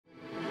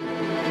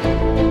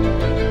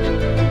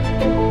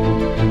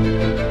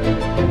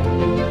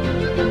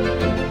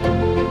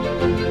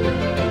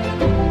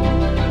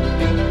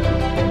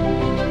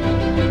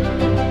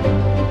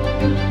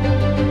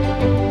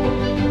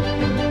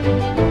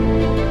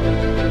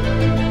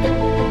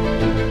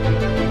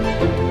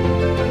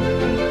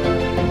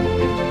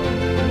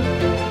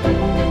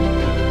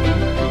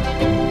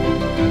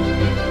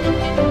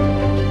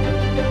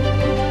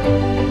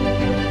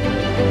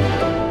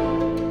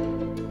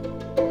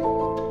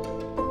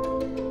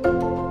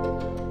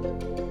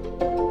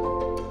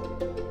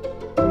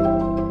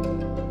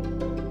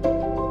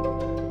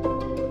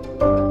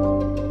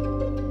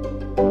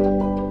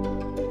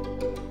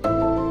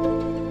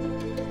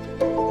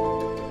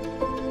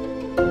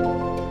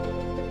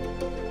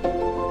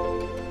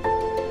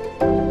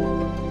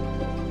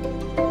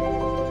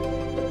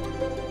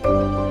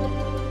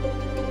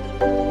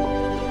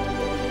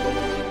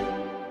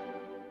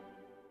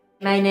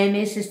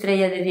is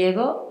Estrella de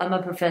Diego. I'm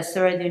a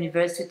professor at the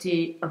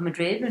University of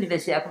Madrid,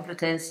 Universidad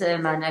Complutense.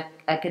 I'm an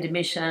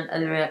academician at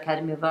the Royal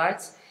Academy of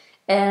Arts.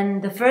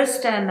 And the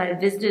first time I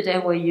visited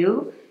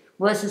NYU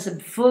was as a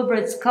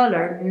Fulbright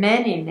scholar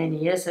many, many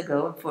years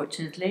ago,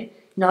 unfortunately.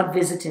 Not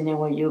visiting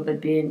NYU,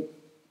 but being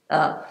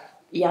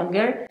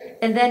younger.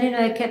 And then,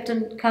 I kept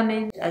on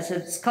coming as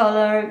a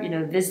scholar,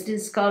 visiting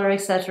scholar,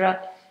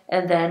 etc.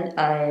 And then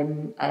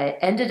I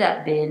ended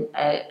up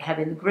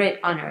having the great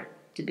honor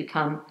to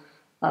become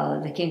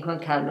the King Juan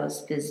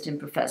Carlos visiting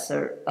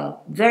professor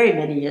very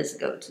many years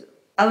ago too.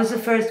 I was the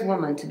first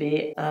woman to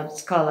be a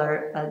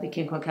scholar at the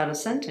King Juan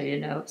Carlos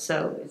Center,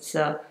 so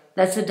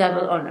that's a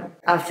double honor.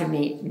 After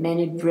me,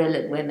 many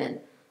brilliant women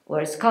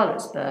were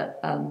scholars, but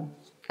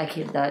I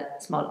keep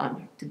that small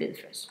honor to be the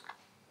first.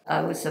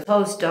 I was a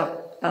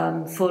postdoc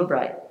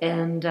Fulbright,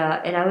 and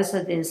I was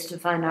at the Institute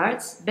of Fine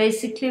Arts,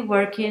 basically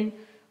working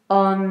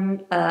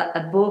on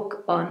a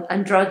book on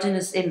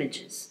androgynous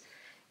images.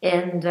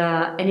 And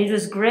it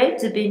was great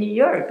to be in New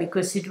York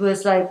because it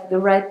was like the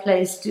right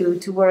place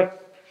to work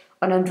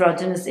on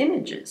androgynous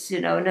images,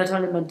 not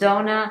only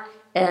Madonna.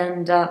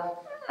 And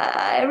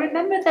I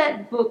remember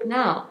that book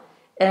now,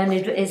 and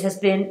it has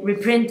been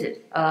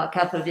reprinted a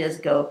couple of years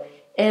ago.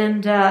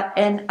 And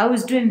I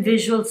was doing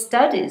visual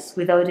studies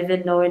without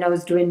even knowing I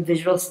was doing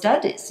visual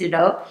studies,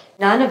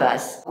 None of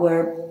us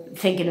were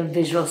thinking of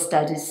visual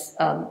studies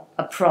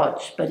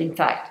approach, but in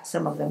fact,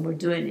 some of them were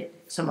doing it.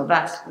 Some of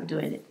us were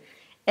doing it.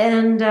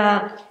 And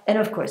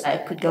of course, I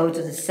could go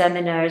to the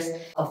seminars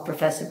of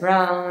Professor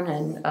Brown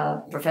and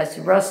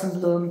Professor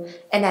Rosenblum,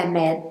 and I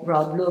met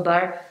Rob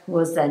Lubar, who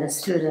was then a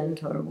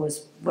student or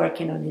was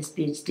working on his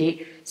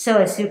PhD. So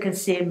as you can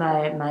see,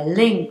 my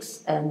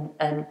links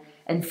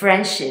and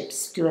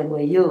friendships to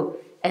NYU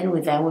and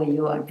with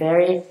NYU are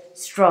very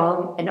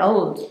strong and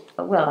old.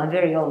 Well, I'm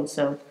very old,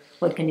 so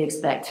what can you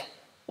expect?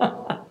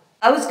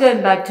 I was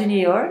going back to New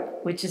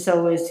York, which is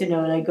always,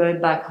 like going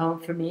back home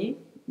for me.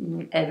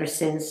 Ever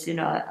since,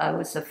 I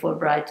was a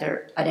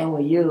Fulbrighter at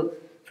NYU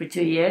for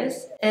 2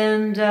 years.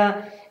 And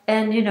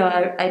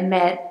I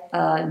met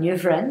new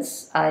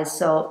friends. I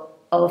saw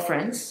old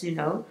friends,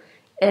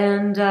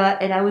 And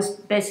I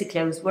was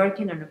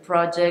working on a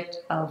project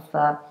of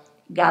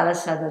Gala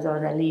Salvador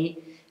Dali,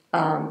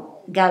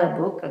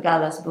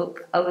 Gala's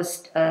book. I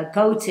was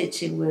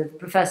co-teaching with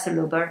Professor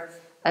Lubar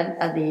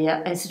at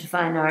the Institute of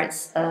Fine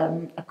Arts,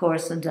 a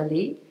course on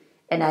Dali.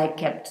 And I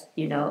kept,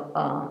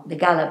 the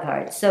Gala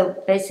part.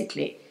 So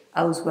basically,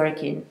 I was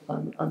working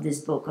on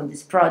this book, on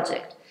this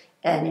project.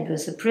 And it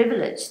was a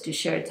privilege to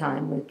share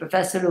time with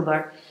Professor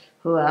Lubar,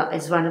 who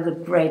is one of the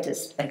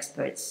greatest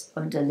experts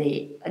on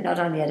Dali, not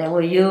only at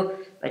NYU,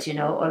 but,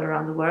 all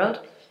around the world.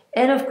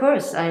 And of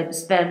course, I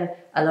spent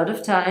a lot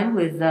of time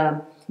with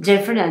Jay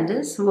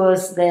Fernandez, who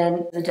was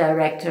then the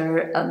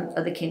director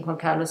of the King Juan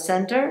Carlos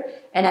Center,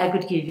 and I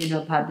could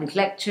give, public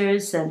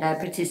lectures, and I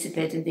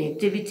participated in the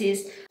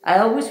activities. I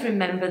always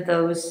remember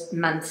those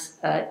months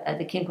at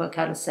the King Juan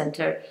Carlos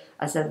Center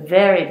as a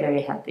very,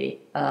 very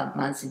happy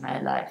months in my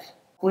life.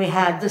 We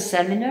had the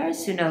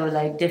seminars,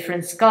 like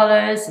different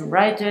scholars and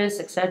writers,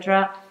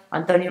 etc.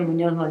 Antonio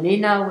Muñoz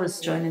Molina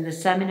was joining the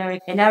seminar,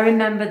 and I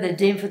remember the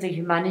Dean for the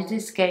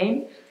Humanities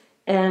came,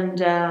 and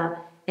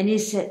he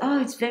said,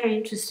 "Oh, it's very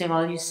interesting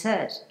all you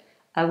said.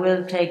 I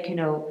will take,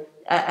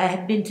 I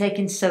have been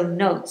taking some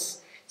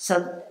notes,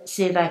 so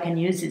see if I can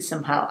use it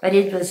somehow." But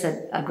it was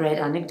a great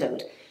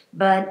anecdote.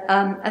 But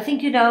I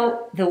think,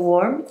 the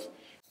warmth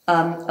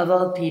of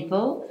all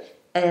people,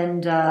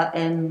 and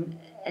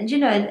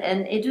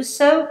it was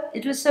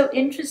so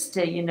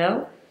interesting,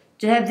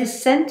 to have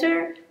this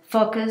center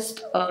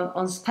focused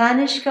on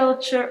Spanish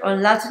culture,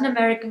 on Latin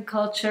American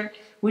culture,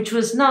 which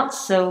was not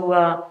so.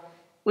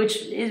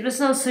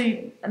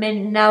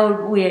 Now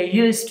we are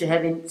used to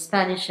having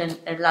Spanish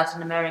and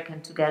Latin American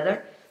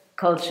together,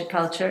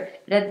 culture.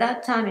 But at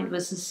that time, it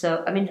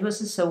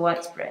wasn't so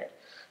widespread.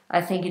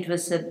 I think it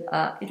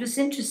was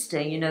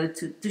interesting,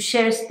 to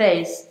share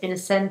space in a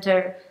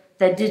center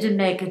that didn't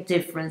make a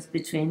difference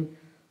between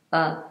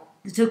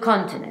the two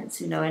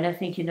continents, and I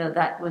think,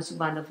 that was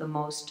one of the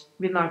most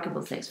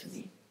remarkable things for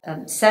me.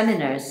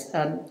 Seminars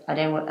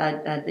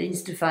at the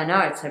Institute of Fine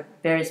Arts are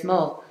very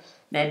small.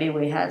 Maybe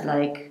we had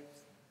like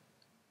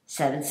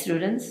 6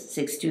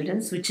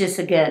 students, which is,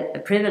 again, a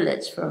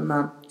privilege from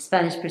a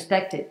Spanish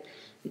perspective,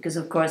 because,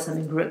 of course,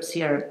 groups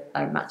here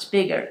are much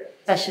bigger.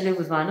 Especially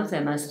with one of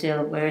them,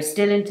 we're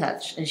still in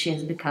touch, and she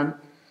has become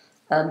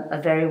a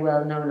very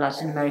well-known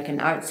Latin American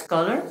art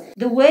scholar.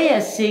 The way I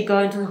see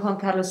going to the Juan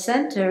Carlos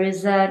Center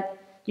is that,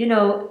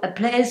 a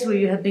place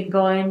where you have been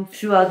going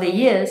throughout the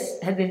years,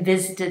 have been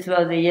visited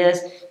throughout the years,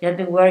 you have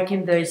been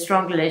working very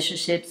strong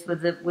relationships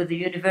with the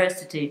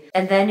university,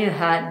 and then you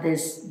had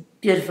this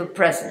beautiful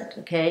present,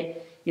 okay?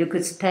 You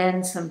could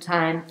spend some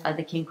time at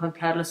the King Juan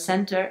Carlos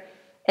Center,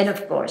 and of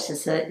course,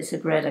 it's a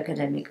great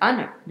academic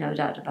honor, no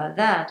doubt about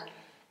that.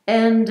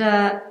 And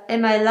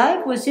my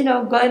life was,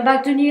 going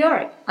back to New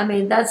York.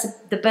 That's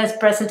the best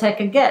present I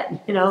can get,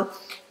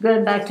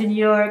 going back to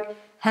New York,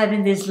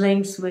 having these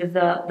links with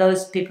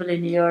those people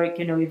in New York,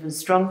 even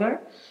stronger.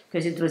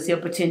 because it was the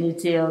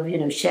opportunity of,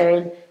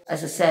 sharing,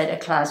 as I said, a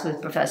class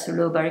with Professor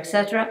Lobar,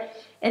 etc.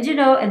 And,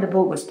 and the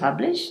book was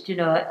published.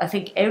 I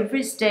think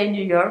every stay in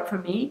New York for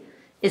me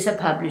is a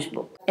published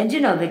book. And,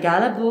 the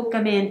Gala book,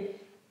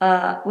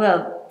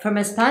 well, from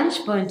a Spanish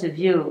point of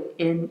view,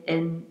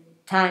 in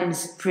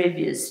times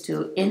previous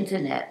to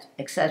internet,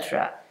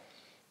 etc.,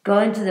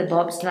 going to the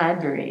Bob's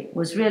Library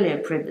was really a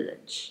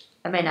privilege.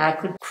 I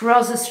could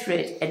cross the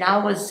street and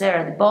I was there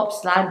at the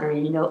Bob's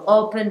Library,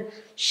 open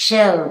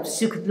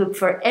shelves. You could look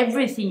for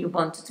everything you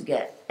wanted to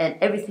get and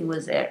everything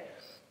was there.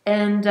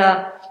 And,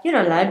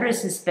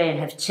 libraries in Spain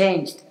have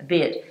changed a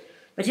bit.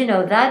 But,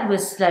 that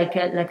was like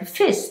a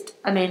feast.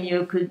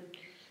 You could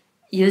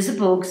use the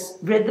books,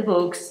 read the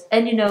books,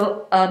 and,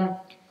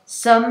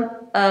 some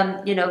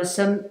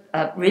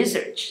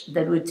research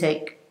that would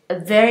take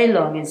very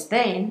long in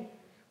Spain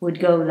would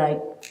go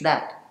like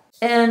that.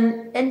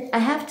 And I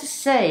have to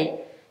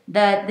say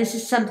that this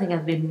is something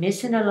I've been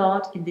missing a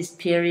lot in this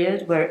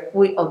period where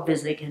we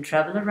obviously can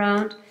travel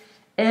around.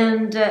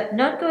 And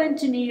not going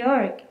to New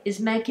York is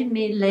making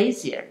me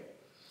lazier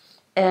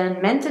and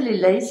mentally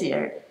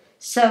lazier.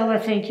 So I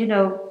think,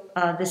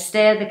 the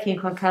stay at the King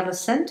Juan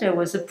Carlos Center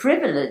was a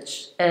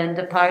privilege and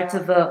a part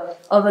of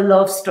a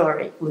love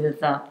story with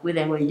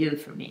NYU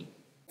for me.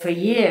 For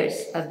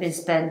years, I've been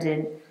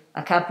spending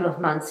a couple of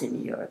months in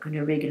New York on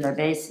a regular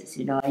basis.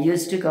 I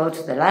used to go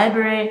to the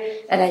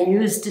library and I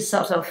used to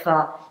sort of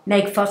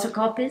make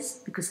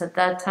photocopies, because at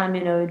that time,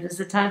 it was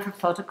the time for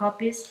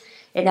photocopies,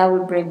 and I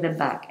would bring them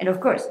back. And of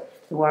course,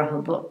 the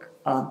Warhol book.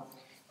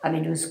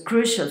 It was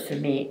crucial for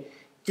me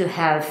to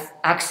have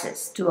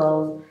access to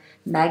all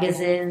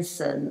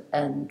magazines and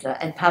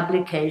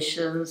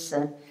publications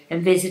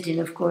and visiting,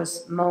 of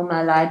course,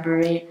 MoMA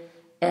library.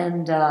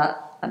 And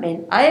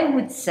I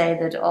would say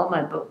that all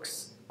my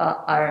books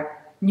are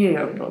New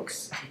York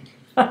books,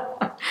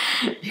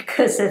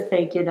 because I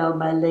think,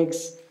 my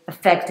links,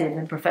 affective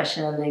and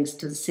professional links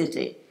to the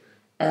city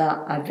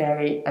are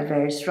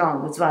very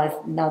strong. That's why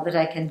now that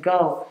I can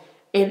go,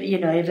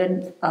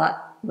 even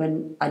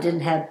when I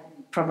didn't have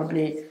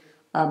probably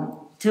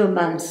 2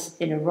 months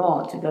in a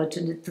row to go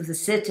to the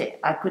city,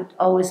 I could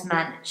always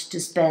manage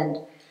to spend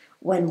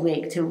 1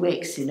 week, 2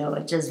 weeks,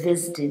 just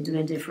visiting,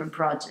 doing different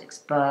projects.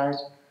 But,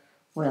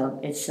 well,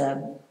 it's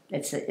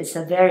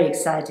a very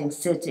exciting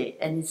city,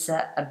 and it's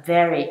a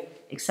very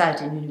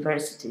exciting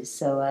university.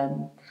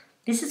 So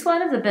this is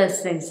one of the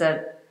best things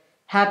that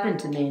happened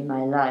to me in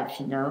my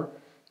life,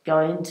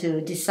 going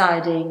to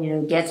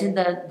deciding, getting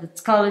the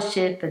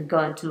scholarship and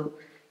going to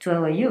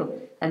NYU.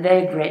 I'm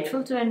very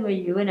grateful to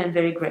NYU, and I'm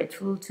very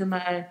grateful to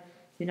my,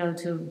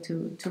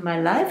 to my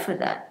life for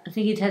that. I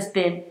think it has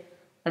been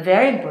a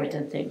very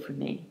important thing for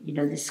me,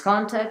 this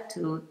contact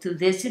to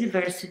this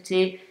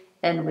university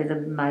and with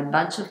my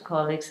bunch of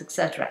colleagues,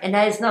 etc. And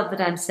it's not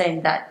that I'm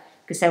saying that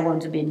because I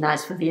want to be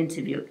nice for the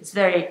interview. It's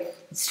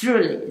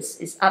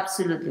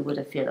absolutely what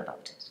I feel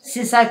about it.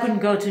 Since I couldn't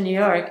go to New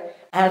York,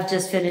 I have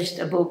just finished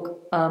a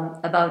book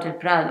about El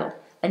Prado,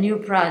 a new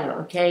Prado,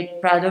 okay?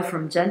 Prado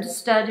from gender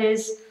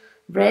studies,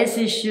 race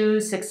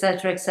issues,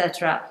 etc.,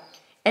 etc.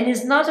 And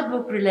it's not a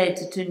book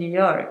related to New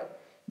York,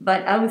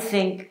 but I would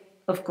think,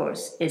 of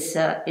course, it's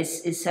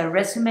a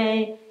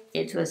resume,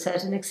 to a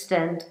certain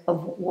extent,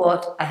 of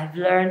what I have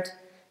learned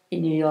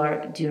in New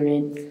York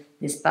during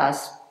this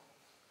past,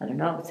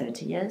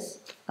 30 years.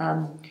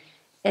 And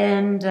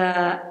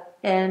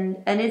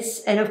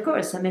of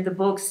course, the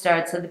book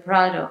starts at the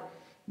Prado,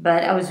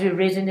 but I was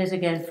rereading it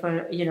again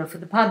for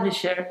the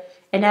publisher,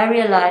 and I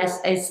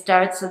realized it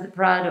starts at the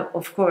Prado,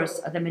 of course,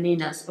 at the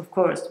Meninas, of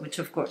course, which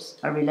of course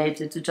are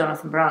related to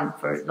Jonathan Brown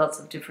for lots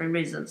of different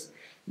reasons.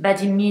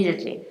 But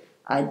immediately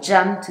I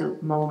jumped to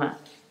MoMA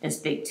and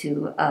speak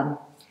to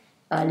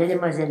Les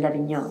Demoiselles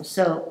d'Avignon.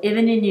 So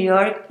even in New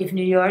York, if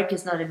New York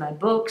is not in my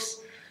books,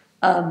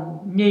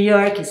 New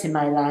York is in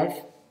my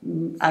life.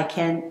 I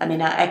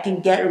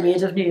can get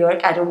rid of New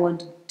York. I don't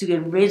want to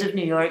get rid of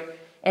New York.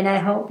 And I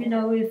hope,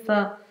 if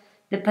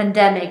the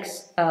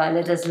pandemics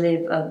let us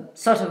live a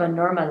sort of a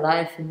normal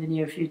life in the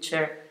near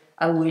future,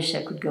 I wish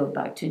I could go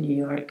back to New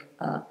York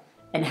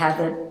and have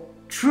a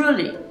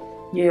truly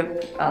New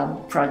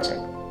York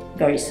project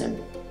very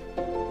soon.